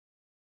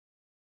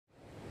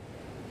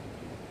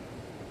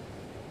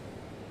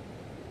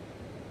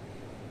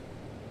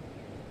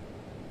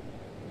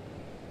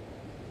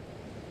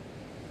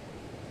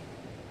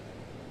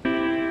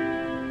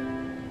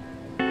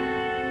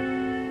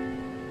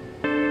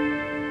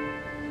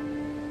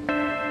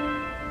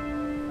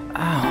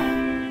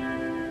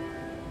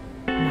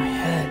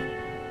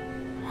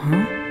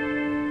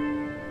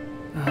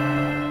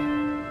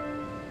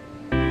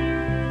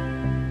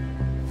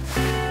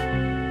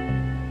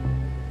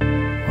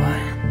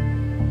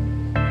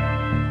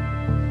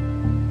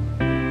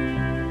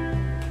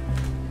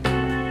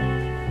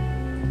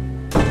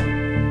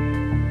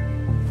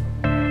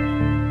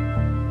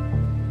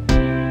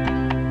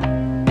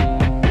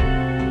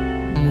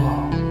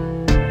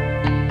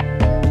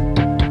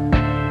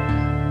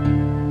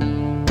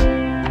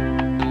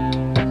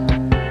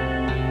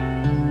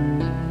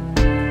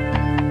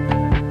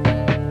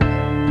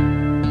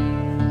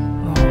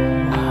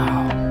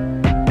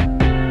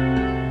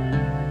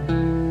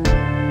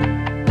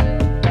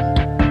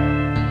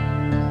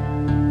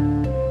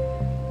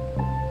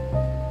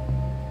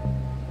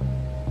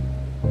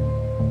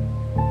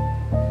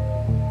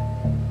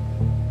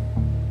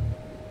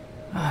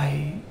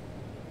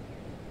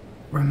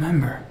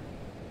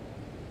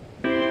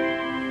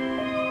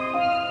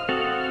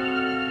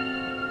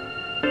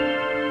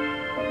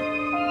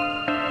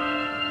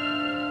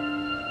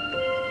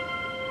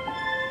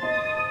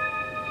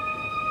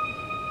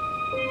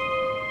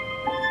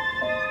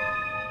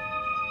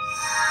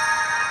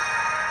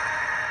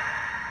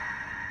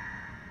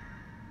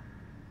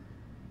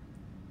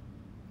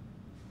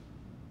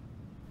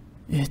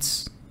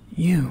It's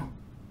you.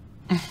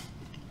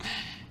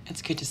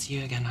 It's good to see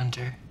you again,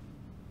 Hunter.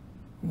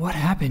 What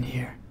happened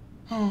here?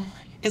 Oh,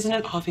 isn't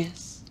it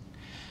obvious?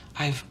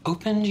 I've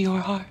opened your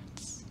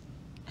hearts.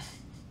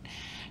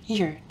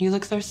 Here, you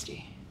look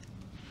thirsty.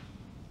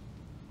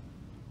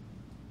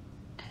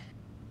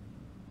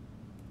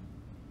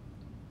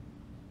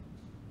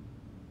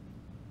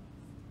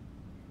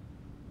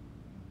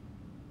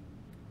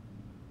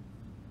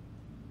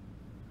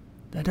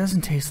 That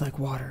doesn't taste like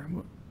water.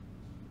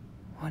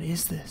 What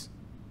is this?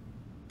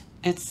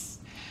 It's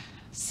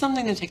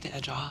something to take the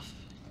edge off.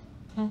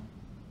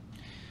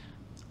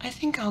 I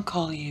think I'll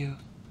call you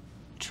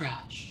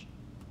Trash.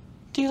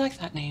 Do you like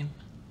that name?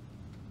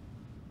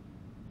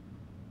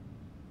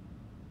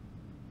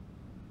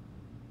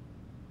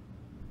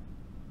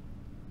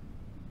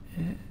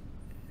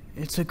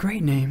 It's a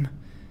great name.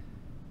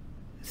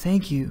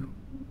 Thank you,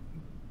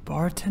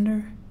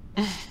 bartender?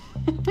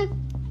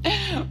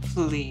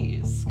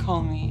 Please,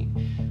 call me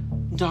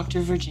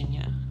Dr.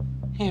 Virginia.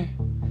 Here,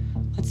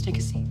 let's take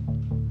a seat.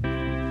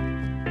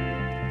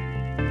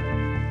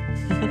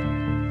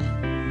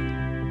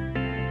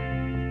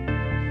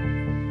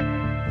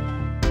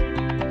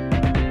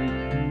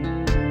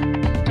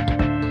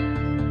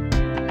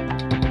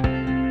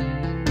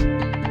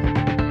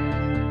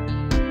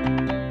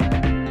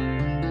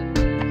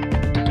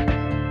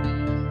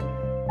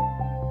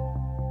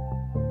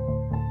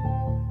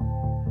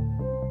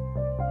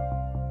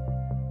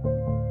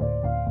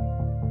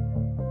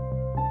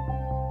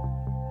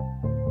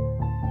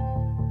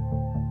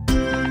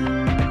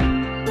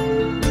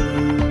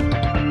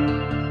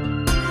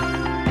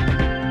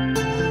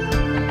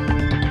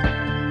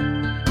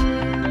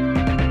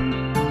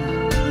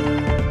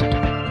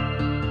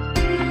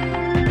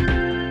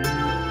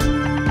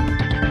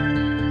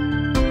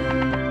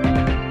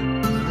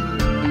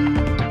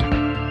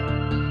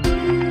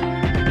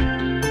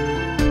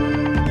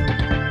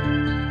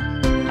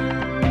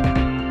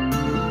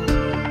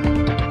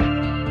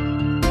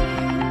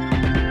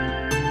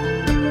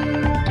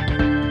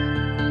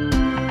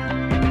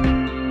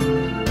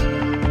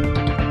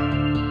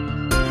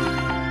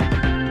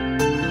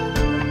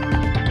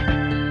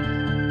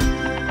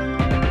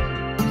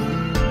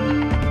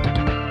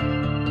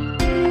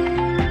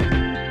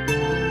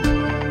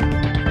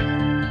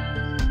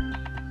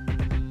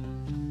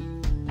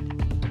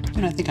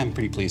 I think I'm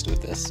pretty pleased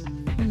with this.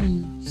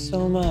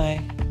 So am I.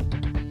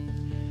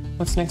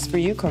 What's next for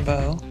you,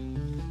 Corbeau?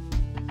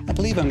 I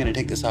believe I'm going to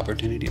take this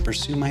opportunity to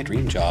pursue my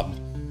dream job.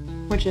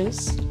 Which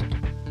is?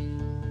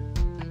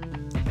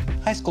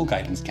 High school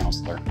guidance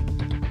counselor.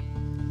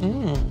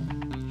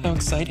 How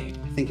exciting.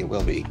 I think it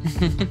will be.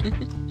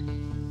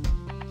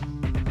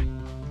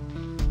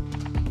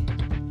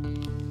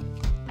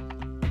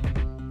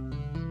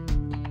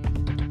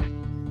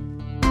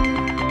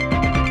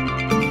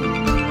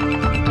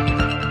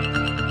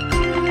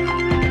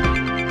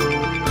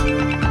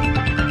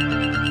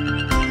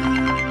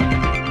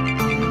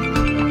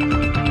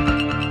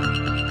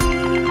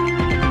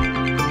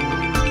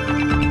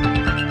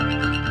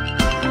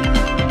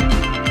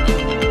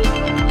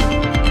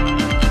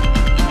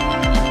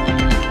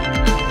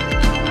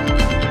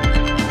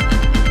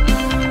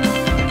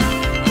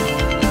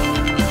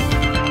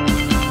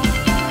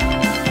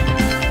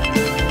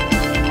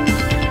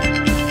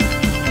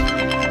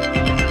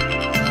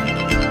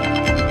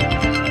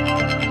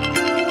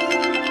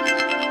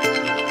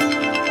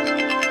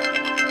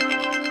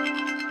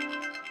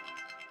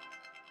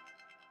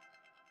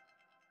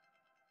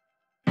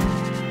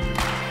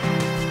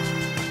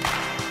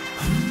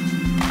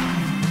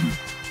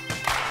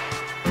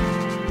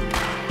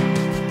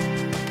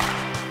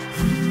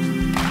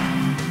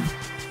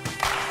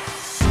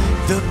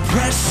 The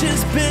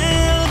pressure's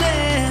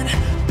building,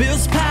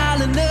 bills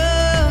piling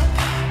up.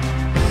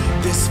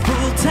 This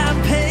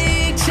full-time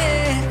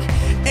paycheck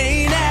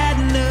ain't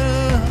adding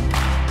up.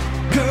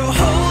 Girl,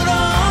 hold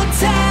on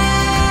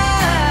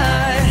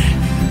tight,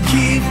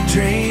 keep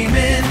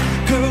dreaming.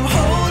 Girl,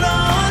 hold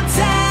on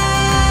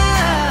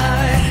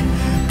tight,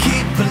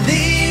 keep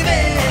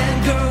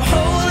believing. Girl,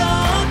 hold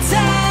on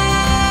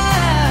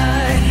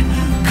tight.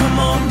 Come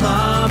on,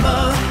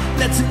 mama,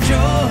 let's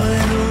enjoy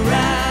the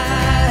ride.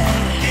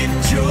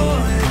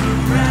 Enjoy the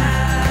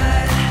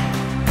ride.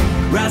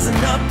 Rising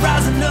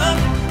up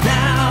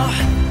now.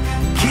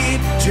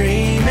 Keep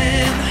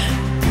dreaming.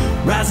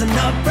 Rising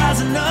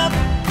up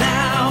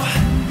now.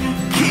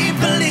 Keep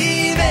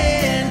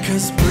believing.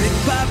 'Cause brick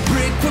by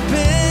brick we're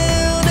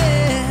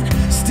building.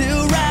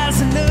 Still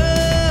rising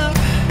up.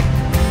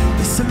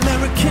 This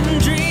American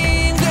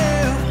dream,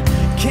 girl,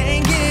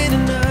 can't get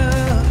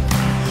enough.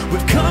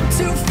 We've come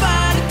too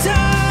far to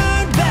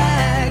turn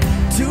back.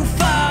 Too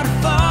far to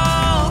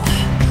fall.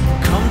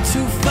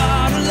 Too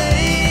far to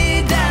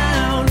lay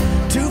down,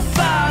 too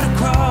far to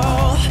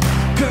crawl.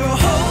 Girl,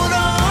 hold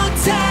on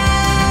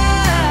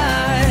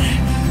tight,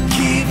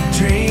 keep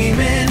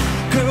dreaming.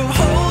 Girl,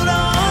 hold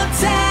on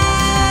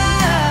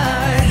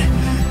tight,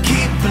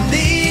 keep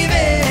believing.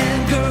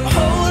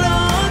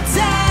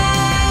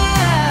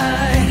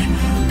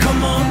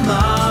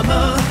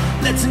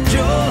 let's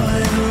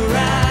enjoy